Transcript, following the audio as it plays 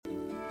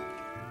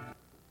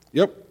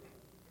Yep.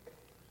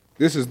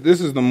 This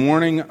is the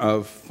morning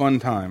of fun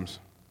times.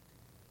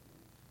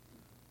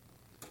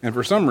 And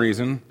for some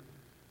reason,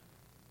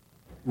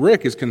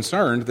 Rick is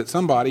concerned that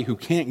somebody who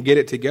can't get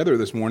it together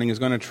this morning is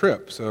going to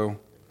trip, so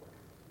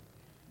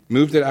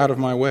moved it out of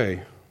my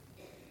way.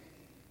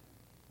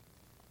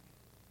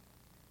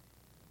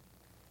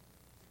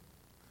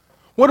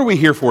 What are we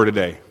here for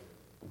today?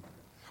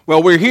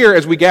 Well, we're here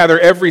as we gather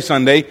every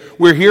Sunday.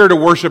 We're here to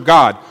worship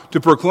God,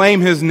 to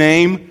proclaim His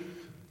name,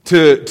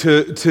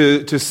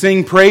 to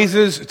sing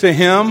praises to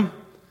Him,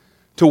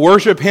 to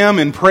worship Him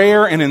in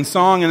prayer and in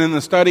song and in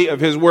the study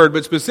of His Word.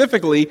 But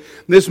specifically,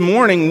 this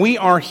morning, we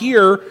are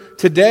here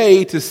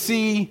today to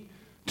see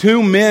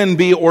two men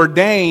be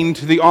ordained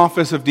to the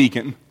office of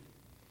deacon.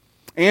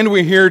 And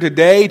we're here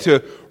today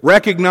to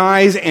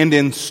recognize and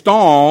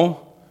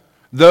install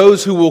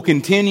those who will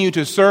continue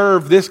to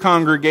serve this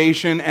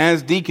congregation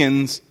as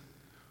deacons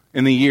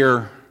in the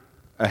year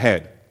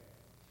ahead.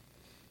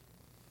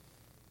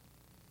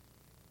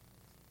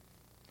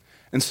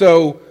 And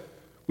so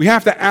we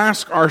have to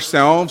ask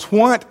ourselves,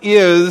 what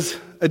is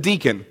a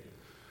deacon?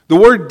 The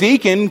word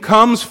deacon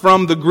comes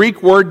from the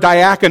Greek word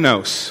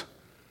diakonos.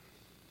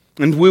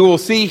 And we will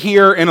see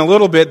here in a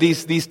little bit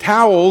these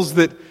towels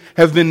that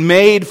have been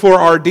made for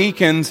our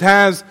deacons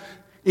has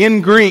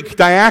in Greek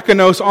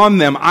diakonos on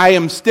them. I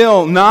am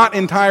still not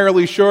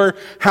entirely sure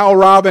how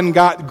Robin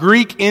got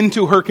Greek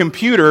into her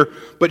computer,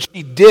 but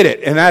she did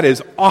it, and that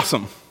is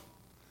awesome.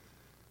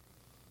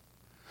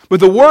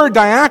 But the word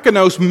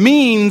diakonos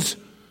means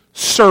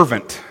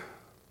servant.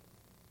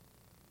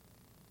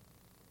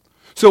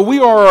 So we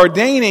are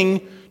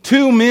ordaining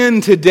two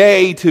men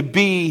today to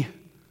be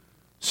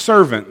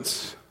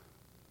servants.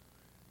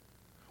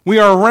 We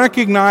are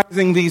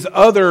recognizing these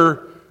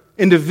other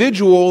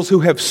individuals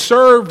who have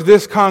served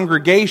this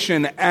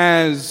congregation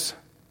as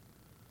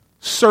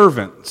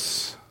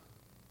servants.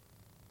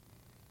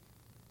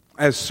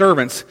 As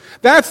servants.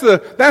 That's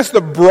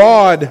the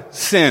broad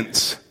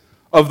sense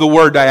of the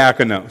word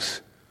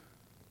diakonos.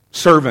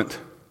 Servant.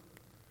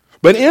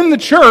 But in the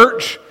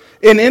church,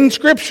 and in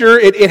Scripture,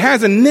 it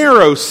has a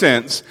narrow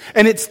sense,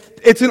 and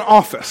it's an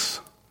office.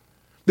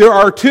 There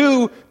are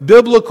two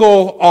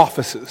biblical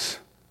offices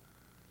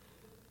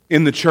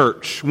in the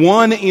church.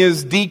 One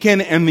is deacon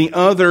and the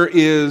other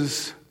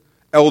is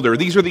elder.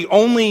 These are the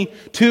only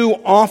two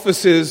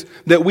offices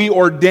that we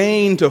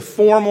ordain to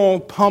formal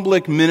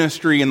public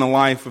ministry in the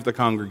life of the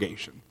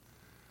congregation.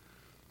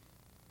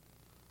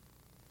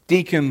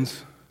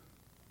 Deacons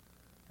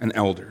and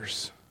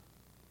elders.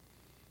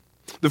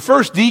 The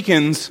first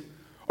deacons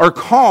are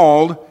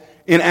called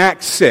in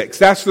Acts 6.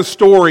 That's the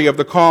story of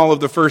the call of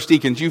the first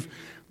deacons.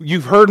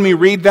 You've heard me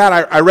read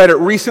that. I read it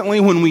recently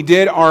when we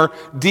did our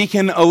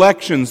deacon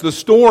elections. The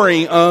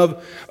story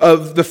of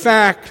the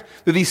fact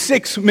that these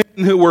 6 men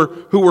who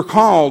were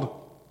called.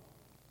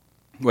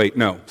 Wait,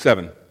 no,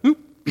 7.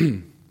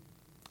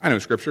 I know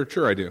Scripture.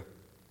 Sure I do.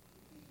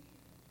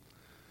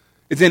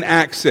 It's in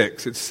Acts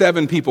 6. It's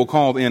 7 people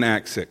called in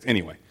Acts 6.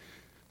 Anyway.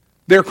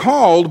 They're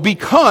called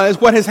because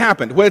what has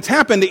happened? What has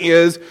happened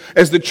is,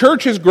 as the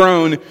church has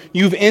grown,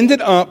 you've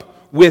ended up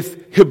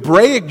with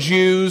Hebraic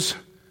Jews.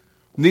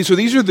 These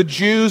are the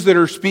Jews that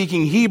are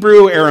speaking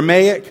Hebrew,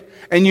 Aramaic,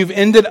 and you've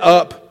ended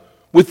up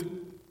with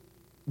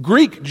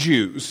Greek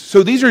Jews.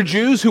 So these are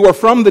Jews who are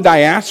from the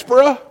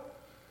diaspora,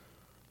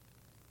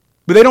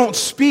 but they don't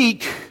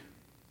speak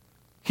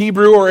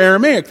Hebrew or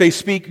Aramaic. They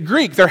speak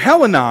Greek. They're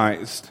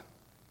Hellenized.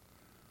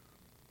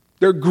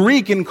 They're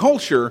Greek in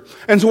culture.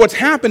 And so what's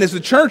happened is the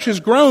church has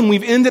grown.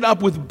 We've ended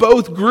up with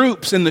both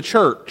groups in the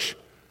church.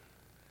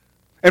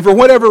 And for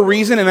whatever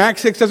reason, and Acts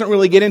 6 doesn't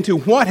really get into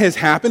what has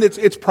happened.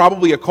 It's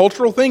probably a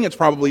cultural thing. It's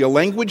probably a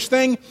language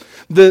thing.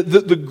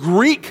 The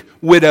Greek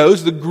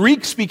widows, the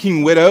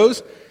Greek-speaking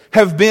widows,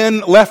 have been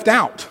left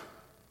out.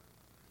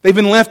 They've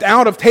been left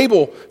out of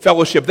table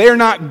fellowship. They are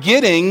not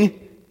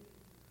getting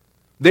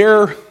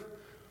their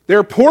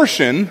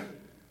portion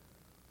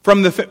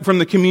from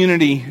the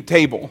community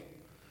table.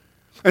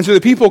 And so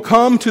the people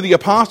come to the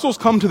apostles,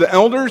 come to the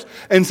elders,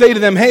 and say to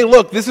them, hey,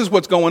 look, this is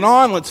what's going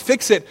on, let's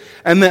fix it.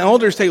 And the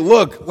elders say,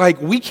 look,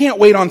 we can't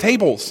wait on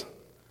tables.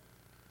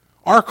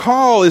 Our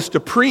call is to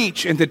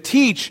preach and to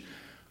teach.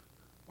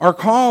 Our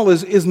call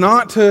is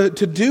not to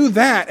do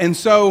that. And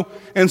so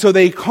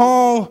they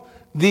call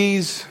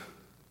these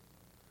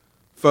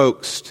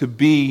folks to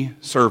be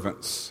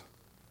servants,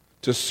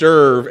 to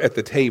serve at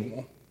the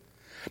table.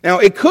 Now,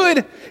 we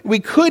could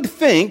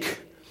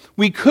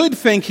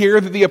think here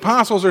that the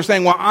apostles are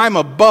saying, well, I'm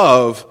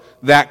above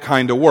that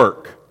kind of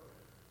work.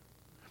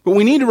 But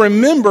we need to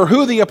remember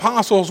who the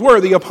apostles were.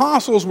 The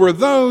apostles were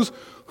those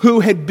who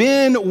had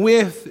been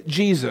with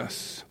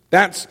Jesus.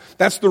 That's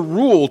the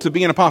rule to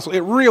be an apostle. It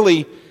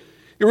really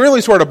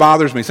sort of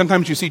bothers me.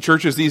 Sometimes you see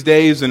churches these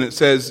days and it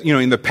says,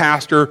 the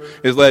pastor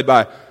is led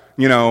by,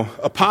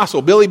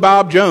 Apostle Billy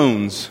Bob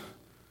Jones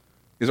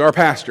is our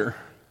pastor.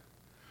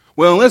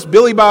 Well, unless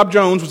Billy Bob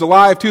Jones was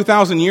alive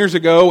 2,000 years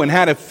ago and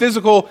had a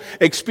physical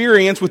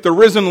experience with the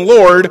risen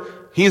Lord,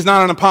 he's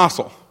not an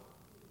apostle.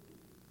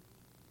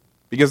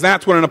 Because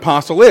that's what an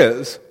apostle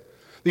is.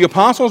 The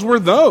apostles were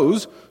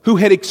those who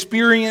had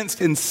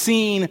experienced and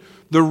seen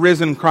the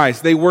risen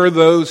Christ. They were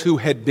those who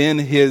had been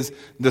his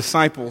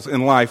disciples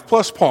in life.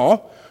 Plus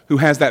Paul, who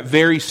has that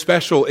very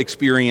special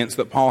experience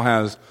that Paul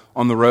has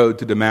on the road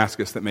to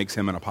Damascus that makes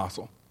him an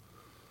apostle.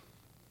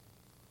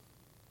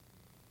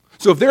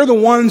 So if they're the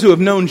ones who have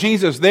known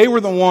Jesus, they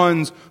were the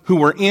ones who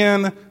were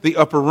in the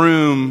upper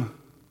room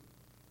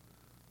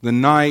the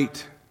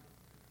night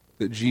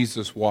that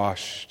Jesus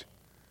washed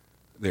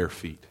their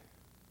feet.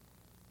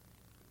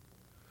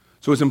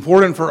 So it's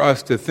important for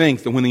us to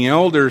think that when the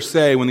elders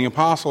say, when the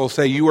apostles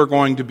say, you are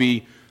going to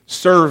be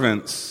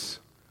servants,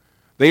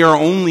 they are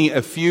only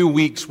a few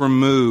weeks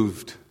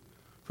removed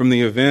from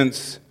the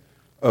events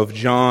of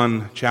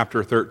John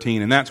chapter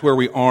 13. And that's where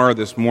we are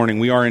this morning.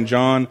 We are in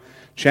John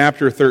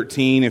chapter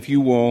 13. If you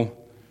will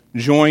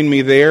join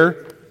me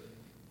there.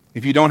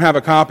 If you don't have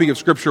a copy of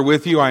Scripture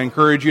with you, I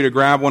encourage you to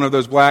grab one of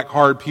those black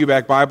hard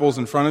pewback Bibles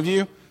in front of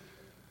you.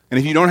 And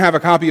if you don't have a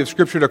copy of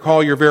Scripture to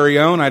call your very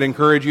own, I'd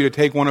encourage you to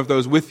take one of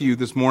those with you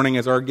this morning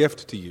as our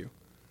gift to you.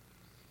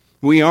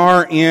 We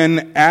are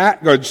in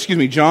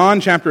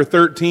John chapter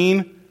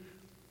 13.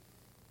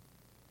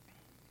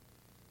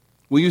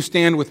 Will you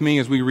stand with me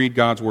as we read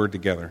God's Word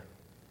together?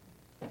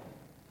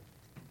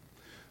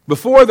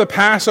 Before the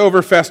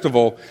Passover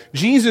festival,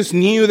 Jesus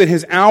knew that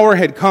his hour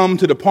had come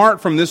to depart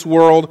from this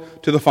world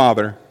to the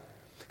Father.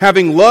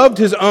 Having loved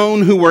his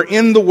own who were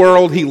in the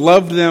world, he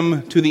loved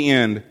them to the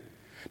end.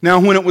 Now,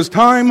 when it was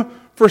time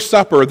for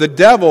supper, the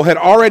devil had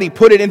already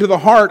put it into the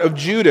heart of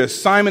Judas,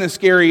 Simon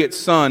Iscariot's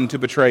son, to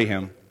betray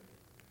him.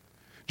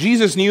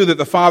 Jesus knew that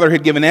the Father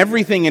had given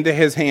everything into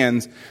his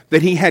hands,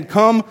 that he had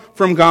come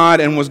from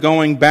God and was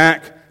going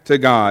back to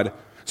God.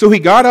 So he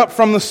got up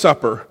from the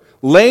supper,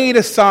 laid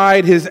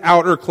aside his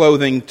outer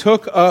clothing,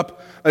 took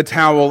up a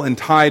towel, and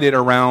tied it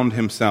around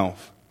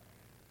himself.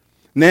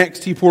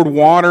 Next, he poured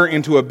water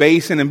into a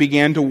basin and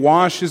began to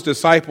wash his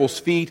disciples'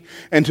 feet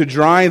and to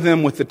dry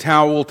them with the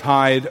towel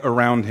tied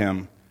around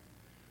him.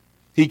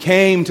 He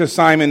came to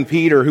Simon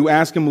Peter, who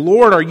asked him,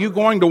 "Lord, are you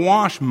going to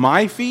wash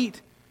my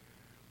feet?"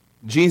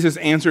 Jesus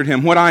answered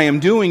him, "What I am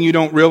doing you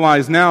don't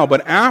realize now,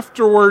 but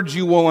afterwards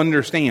you will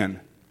understand."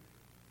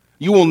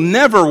 "You will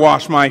never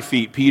wash my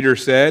feet," Peter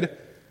said.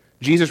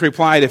 Jesus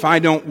replied, "If I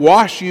don't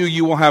wash you,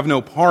 you will have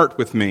no part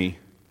with me."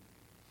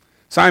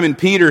 Simon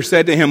Peter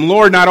said to him,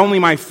 "Lord, not only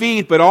my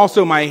feet, but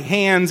also my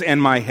hands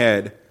and my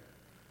head."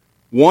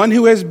 "One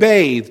who has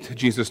bathed,"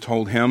 Jesus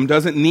told him,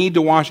 "doesn't need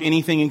to wash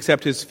anything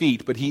except his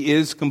feet, but he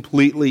is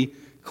completely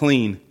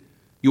clean.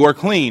 You are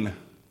clean,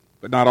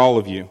 but not all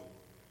of you."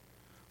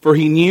 For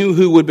he knew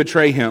who would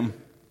betray him.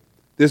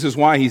 This is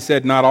why he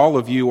said, "Not all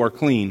of you are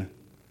clean."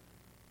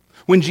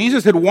 When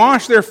Jesus had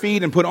washed their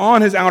feet and put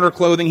on his outer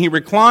clothing, he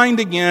reclined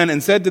again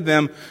and said to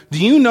them,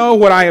 "Do you know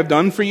what I have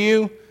done for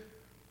you?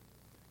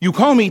 You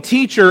call me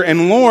teacher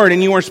and Lord,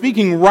 and you are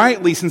speaking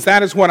rightly, since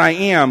that is what I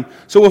am.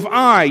 So if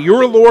I,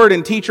 your Lord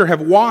and teacher,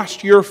 have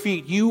washed your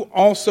feet, you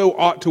also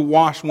ought to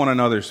wash one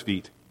another's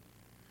feet.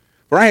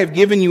 For I have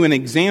given you an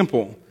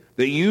example,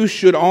 that you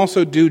should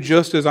also do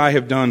just as I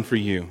have done for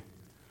you.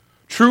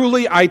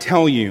 Truly I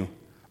tell you,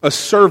 a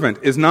servant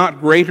is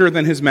not greater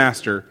than his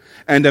master,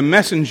 and a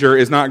messenger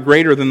is not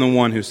greater than the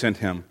one who sent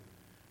him.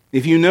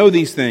 If you know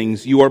these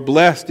things, you are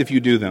blessed if you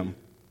do them.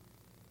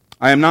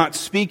 I am not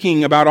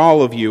speaking about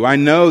all of you. I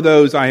know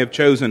those I have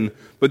chosen,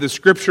 but the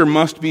scripture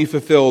must be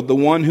fulfilled. The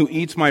one who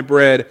eats my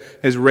bread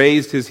has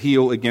raised his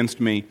heel against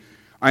me.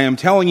 I am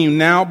telling you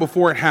now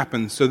before it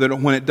happens, so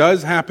that when it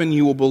does happen,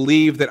 you will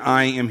believe that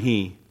I am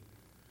he.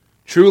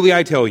 Truly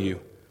I tell you,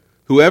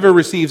 whoever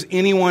receives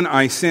anyone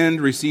I send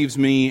receives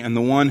me, and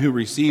the one who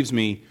receives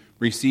me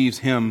receives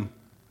him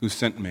who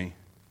sent me."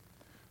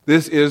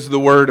 This is the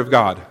word of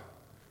God.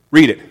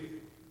 Read it,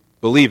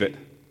 believe it,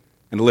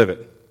 and live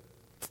it.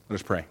 Let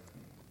us pray.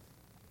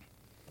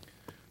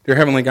 Dear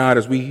Heavenly God,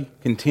 as we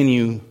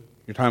continue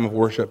your time of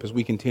worship, as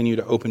we continue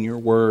to open your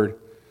word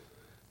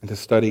and to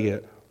study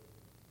it,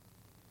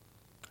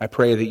 I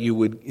pray that you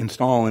would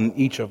install in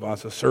each of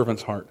us a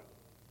servant's heart.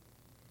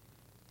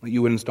 That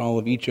you would install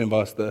of each of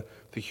us the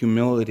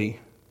humility,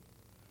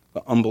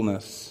 the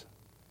humbleness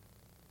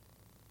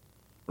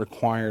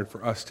required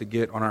for us to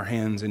get on our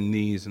hands and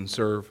knees and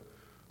serve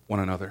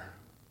one another.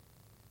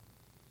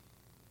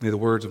 May the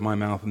words of my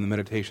mouth and the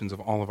meditations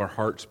of all of our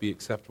hearts be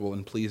acceptable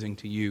and pleasing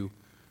to you,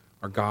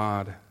 our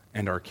God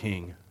and our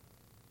King.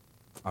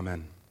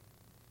 Amen. You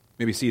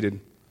may be seated.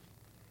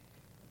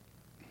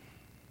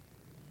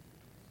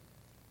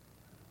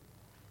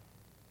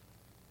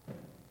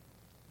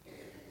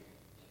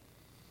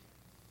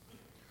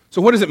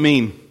 So what does it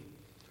mean?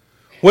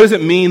 What does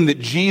it mean that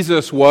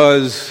Jesus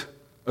was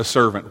a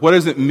servant? What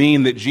does it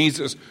mean that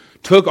Jesus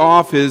took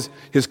off his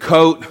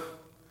coat,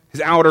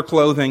 his outer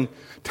clothing,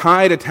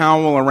 tied a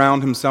towel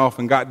around himself,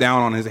 and got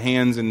down on his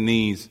hands and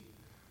knees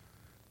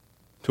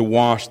to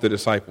wash the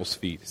disciples'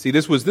 feet? See,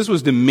 this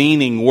was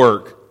demeaning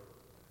work.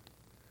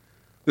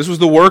 This was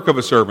the work of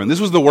a servant.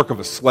 This was the work of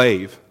a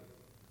slave.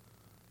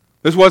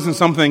 This wasn't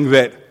something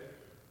that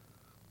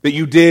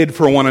you did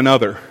for one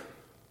another.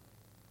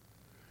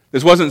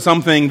 This wasn't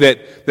something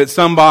that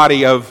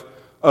somebody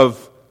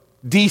of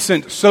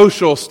decent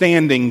social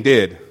standing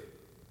did.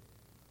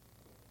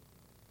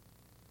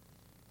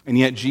 And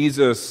yet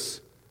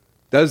Jesus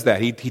does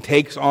that. He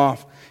takes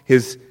off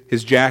his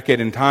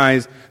jacket and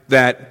ties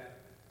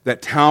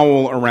that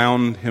towel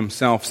around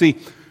himself. See,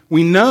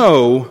 we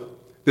know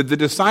that the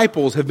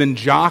disciples have been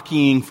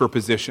jockeying for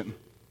position.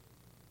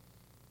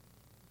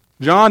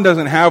 John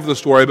doesn't have the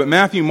story, but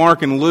Matthew,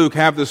 Mark, and Luke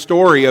have the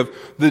story of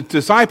the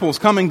disciples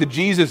coming to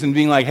Jesus and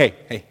being like,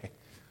 hey,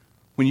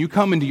 when you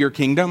come into your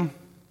kingdom,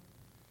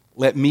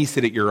 let me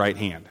sit at your right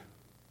hand.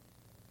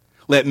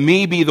 Let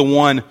me be the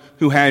one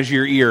who has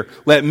your ear.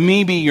 Let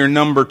me be your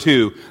number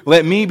two.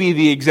 Let me be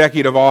the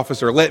executive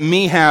officer. Let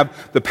me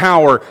have the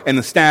power and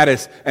the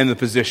status and the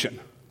position.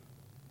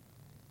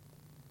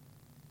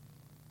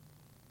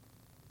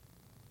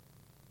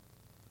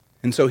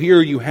 And so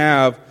here you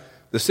have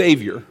the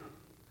Savior,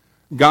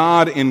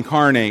 God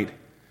incarnate,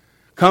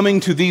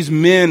 coming to these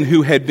men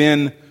who had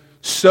been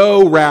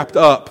so wrapped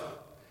up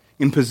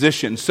in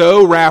position,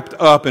 so wrapped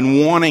up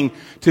in wanting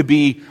to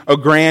be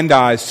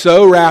aggrandized,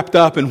 so wrapped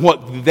up in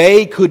what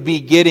they could be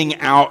getting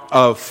out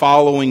of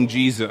following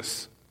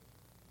Jesus.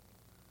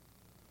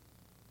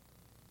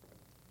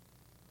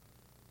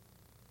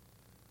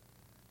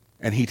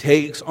 And he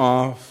takes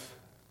off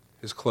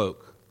his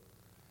cloak.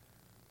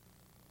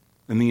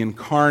 And the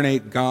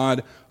incarnate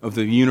God of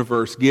the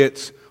universe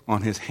gets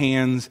on his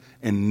hands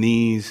and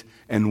knees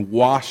and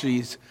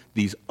washes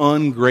these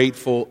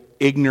ungrateful,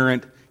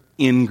 ignorant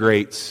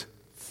ingrates'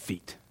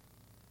 feet.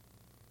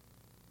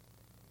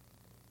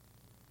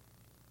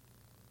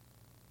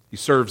 He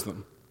serves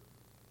them.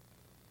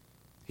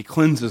 He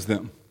cleanses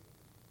them.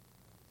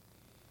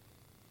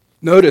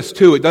 Notice,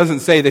 too, it doesn't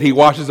say that he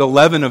washes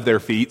 11 of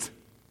their feet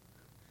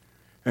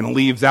and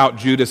leaves out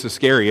Judas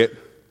Iscariot.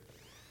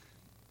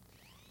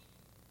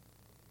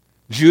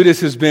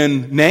 Judas has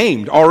been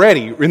named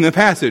already in the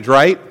passage,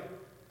 right?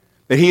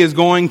 That he is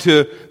going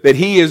to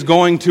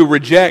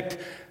reject,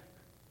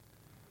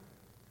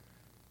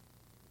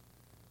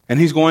 and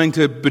he's going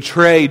to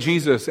betray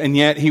Jesus, and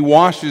yet he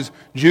washes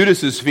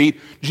Judas's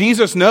feet.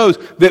 Jesus knows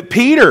that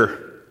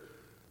Peter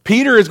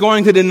is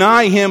going to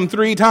deny him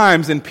 3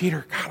 times, and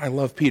Peter, God, I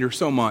love Peter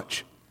so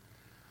much.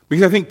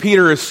 Because I think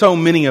Peter is so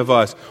many of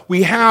us.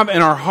 We have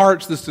in our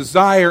hearts this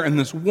desire and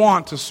this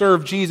want to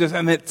serve Jesus,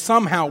 and that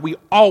somehow we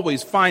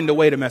always find a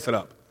way to mess it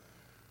up.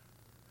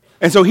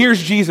 And so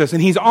here's Jesus,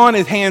 and he's on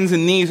his hands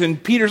and knees,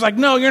 and Peter's like,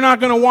 no, you're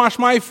not going to wash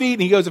my feet.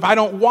 And he goes, if I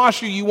don't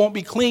wash you, you won't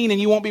be clean and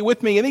you won't be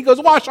with me. And he goes,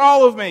 wash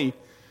all of me.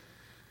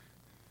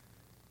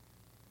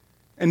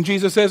 And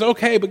Jesus says,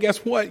 okay, but guess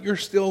what? You're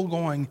still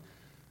going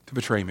to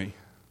betray me.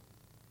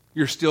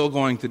 You're still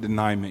going to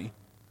deny me.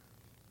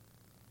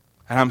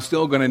 And I'm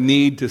still going to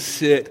need to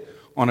sit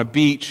on a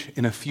beach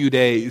in a few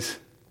days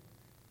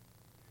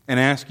and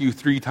ask you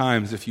 3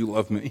 times if you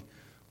love me,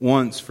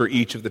 once for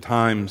each of the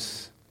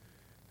times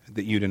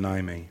that you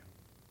deny me.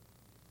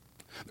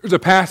 There's a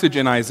passage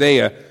in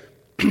Isaiah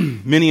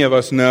many of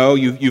us know.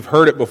 You've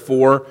heard it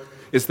before.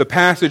 It's the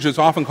passage that's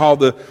often called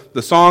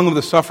the Song of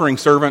the Suffering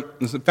Servant.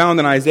 It's found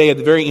in Isaiah, at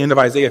the very end of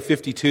Isaiah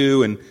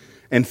 52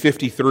 and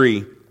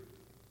 53.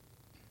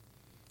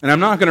 And I'm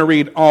not going to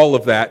read all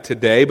of that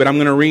today, but I'm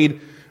going to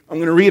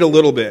read a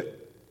little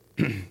bit,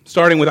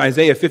 starting with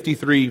Isaiah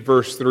 53,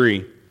 verse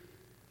 3.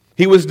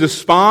 He was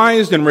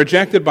despised and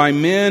rejected by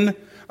men,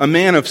 a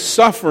man of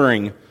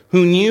suffering,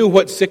 who knew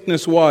what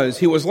sickness was.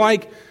 He was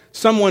like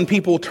someone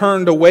people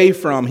turned away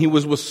from. He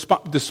was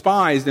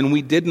despised, and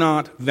we did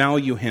not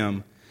value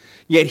him.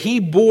 Yet he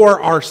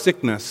bore our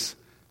sickness,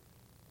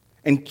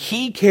 and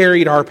he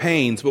carried our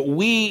pains. But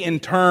we, in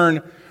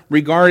turn,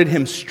 regarded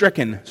him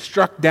stricken,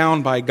 struck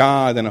down by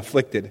God, and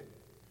afflicted.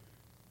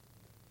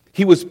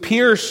 He was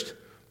pierced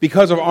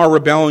because of our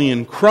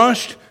rebellion,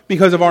 crushed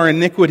because of our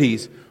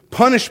iniquities.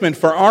 Punishment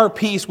for our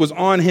peace was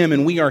on him,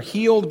 and we are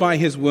healed by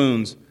his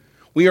wounds.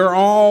 We are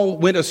all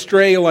went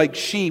astray like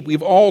sheep.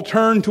 We've all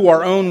turned to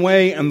our own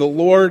way, and the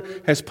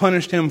Lord has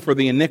punished him for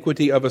the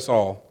iniquity of us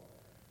all.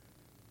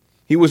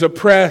 He was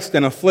oppressed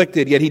and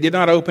afflicted, yet he did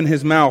not open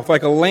his mouth.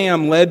 Like a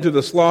lamb led to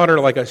the slaughter,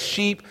 like a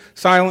sheep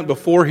silent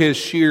before his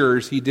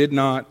shearers, he did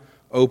not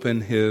open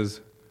his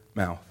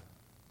mouth.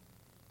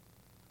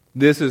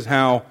 This is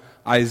how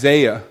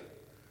Isaiah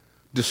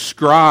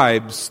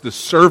describes the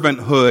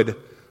servanthood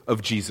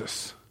of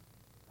Jesus.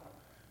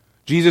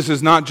 Jesus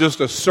is not just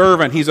a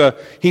servant, he's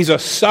a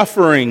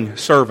suffering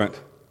servant.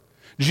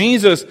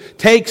 Jesus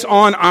takes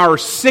on our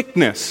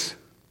sickness.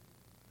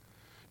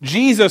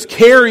 Jesus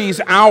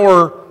carries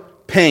our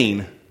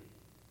pain.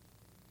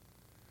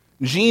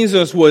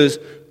 Jesus was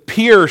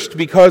pierced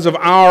because of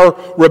our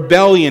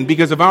rebellion,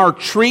 because of our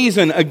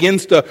treason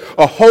against a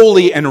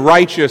holy and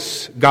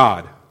righteous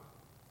God.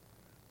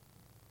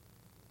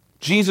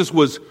 Jesus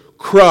was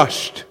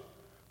crushed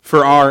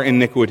for our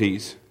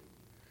iniquities.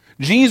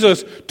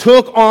 Jesus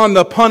took on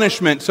the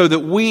punishment so that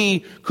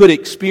we could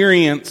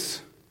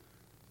experience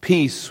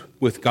peace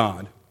with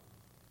God.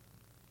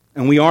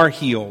 And we are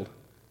healed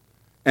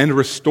and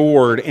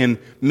restored and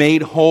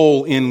made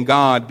whole in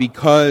God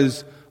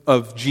because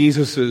of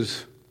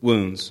Jesus'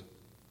 wounds.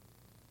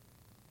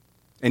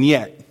 And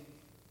yet,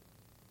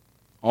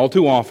 all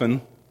too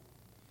often,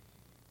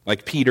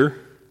 like Peter,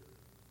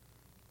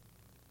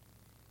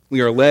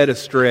 we are led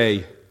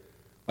astray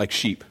like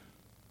sheep.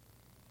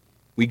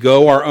 We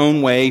go our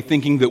own way,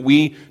 thinking that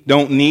we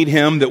don't need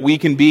Him, that we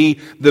can be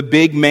the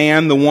big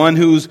man, the one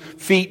whose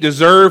feet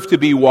deserve to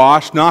be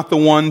washed, not the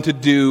one to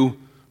do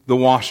the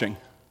washing.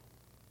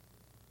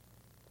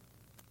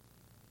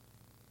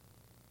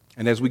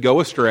 And as we go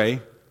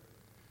astray,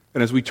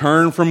 and as we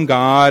turn from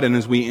God, and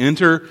as we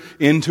enter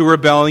into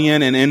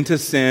rebellion and into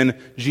sin,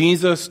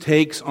 Jesus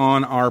takes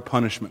on our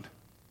punishment.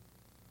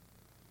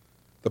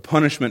 The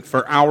punishment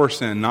for our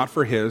sin, not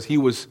for His. He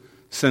was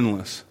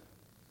sinless.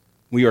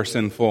 We are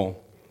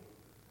sinful.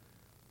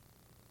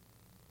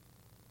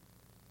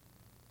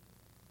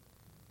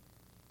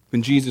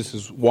 When Jesus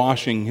is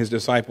washing His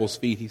disciples'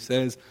 feet, He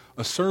says,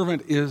 "A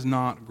servant is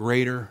not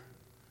greater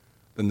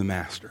than the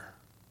master."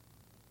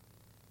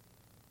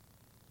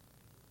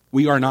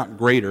 We are not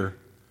greater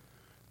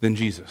than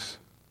Jesus.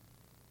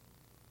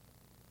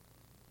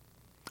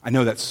 I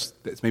know that's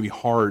maybe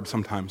hard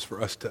sometimes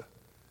for us to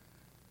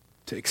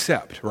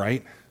accept,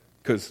 right?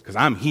 Because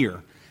I'm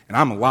here, and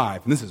I'm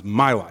alive, and this is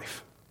my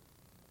life.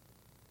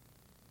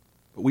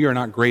 But we are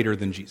not greater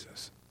than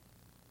Jesus.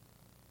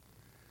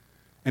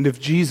 And if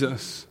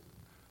Jesus,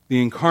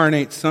 the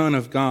incarnate Son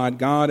of God,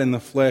 God in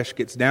the flesh,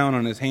 gets down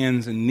on His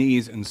hands and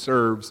knees and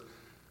serves,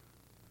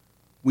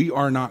 we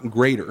are not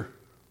greater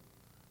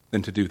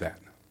than to do that.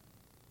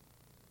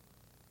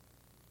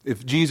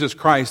 If Jesus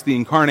Christ, the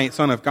incarnate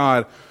Son of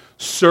God,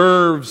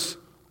 serves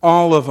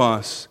all of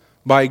us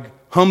by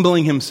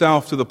humbling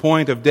Himself to the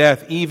point of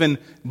death, even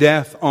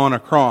death on a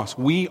cross,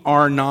 we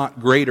are not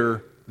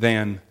greater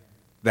than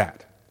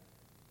that.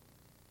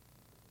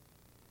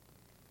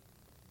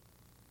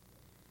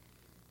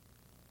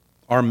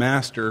 Our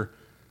Master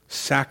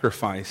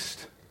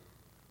sacrificed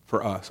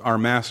for us. Our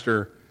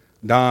Master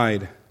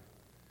died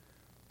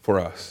for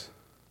us.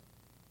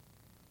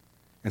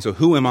 And so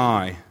who am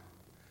I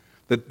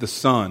that the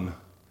Son,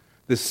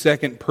 the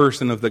second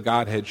person of the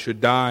Godhead, should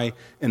die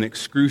an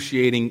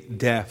excruciating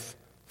death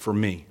for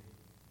me?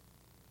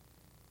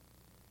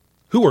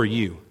 Who are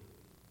you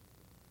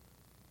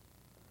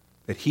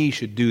that He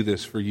should do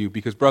this for you?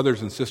 Because,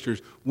 brothers and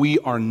sisters, we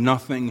are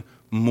nothing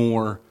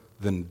more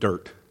than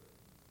dirt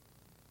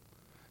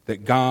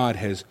that God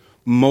has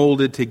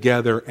molded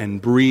together and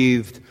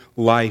breathed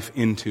life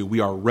into. We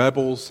are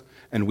rebels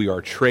and we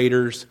are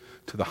traitors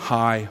to the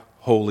high,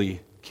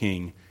 holy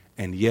King,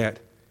 and yet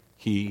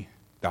He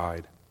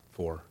died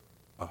for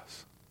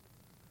us.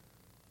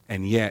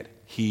 And yet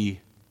He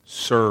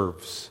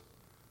serves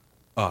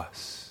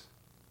us.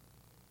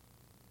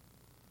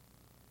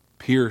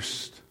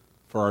 Pierced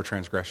for our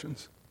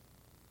transgressions.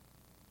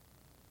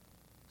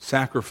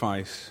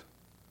 Sacrifice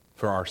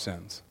for our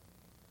sins.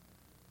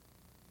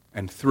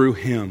 And through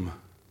Him,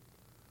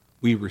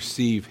 we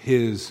receive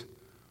His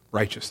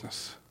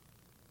righteousness.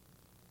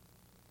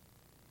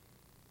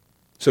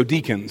 So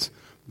deacons,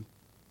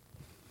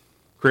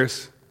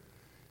 Chris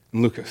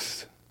and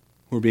Lucas,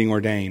 who are being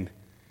ordained,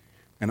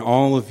 and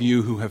all of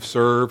you who have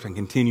served and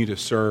continue to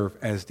serve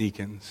as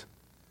deacons,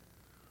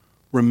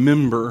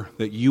 remember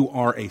that you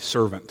are a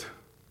servant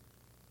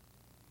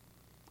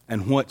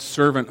and what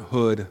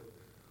servanthood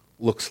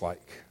looks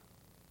like.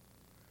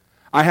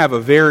 I have a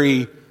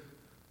very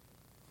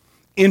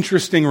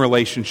interesting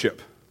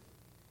relationship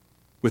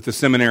with the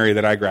seminary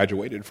that I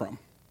graduated from.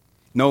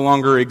 No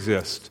longer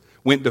exists.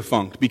 Went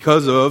defunct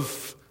because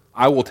of,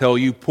 I will tell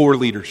you, poor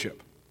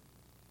leadership.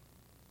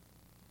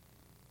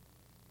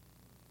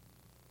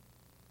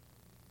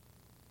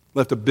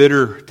 Left a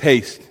bitter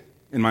taste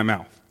in my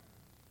mouth.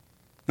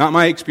 Not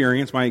my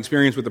experience. My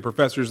experience with the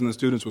professors and the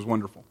students was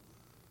wonderful.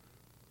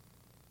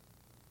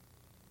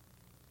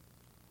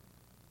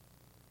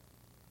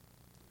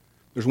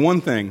 There's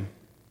one thing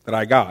that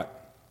I got.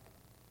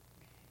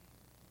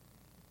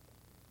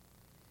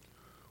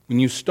 When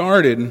you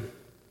started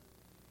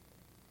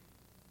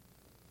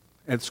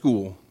at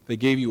school, they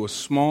gave you a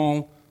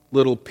small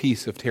little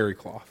piece of terry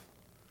cloth,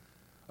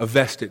 a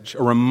vestige,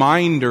 a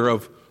reminder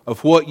of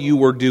what you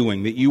were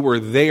doing, that you were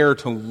there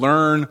to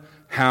learn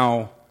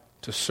how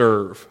to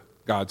serve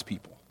God's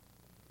people.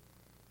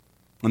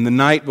 On the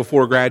night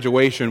before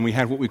graduation, we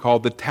had what we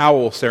called the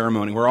towel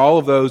ceremony, where all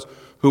of those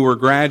who were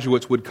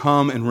graduates would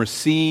come and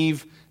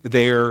receive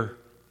their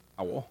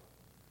towel,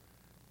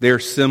 their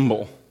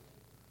symbol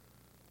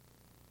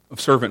of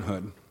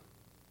servanthood.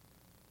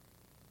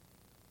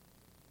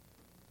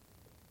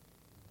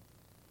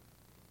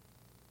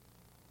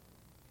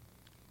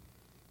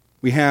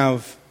 We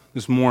have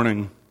this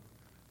morning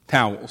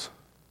towels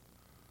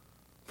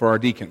for our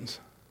deacons,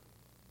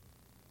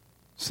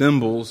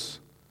 symbols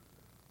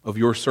of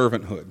your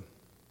servanthood.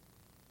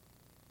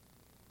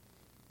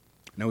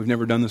 I know we've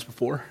never done this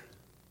before.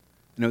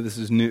 I know this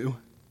is new.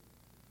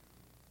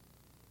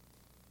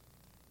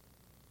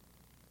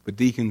 But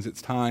deacons,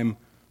 it's time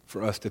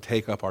for us to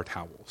take up our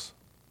towels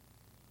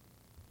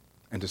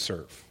and to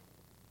serve.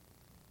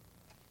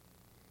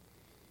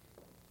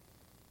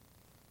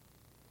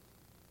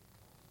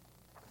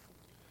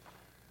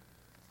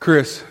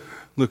 Chris,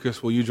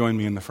 Lucas, will you join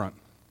me in the front?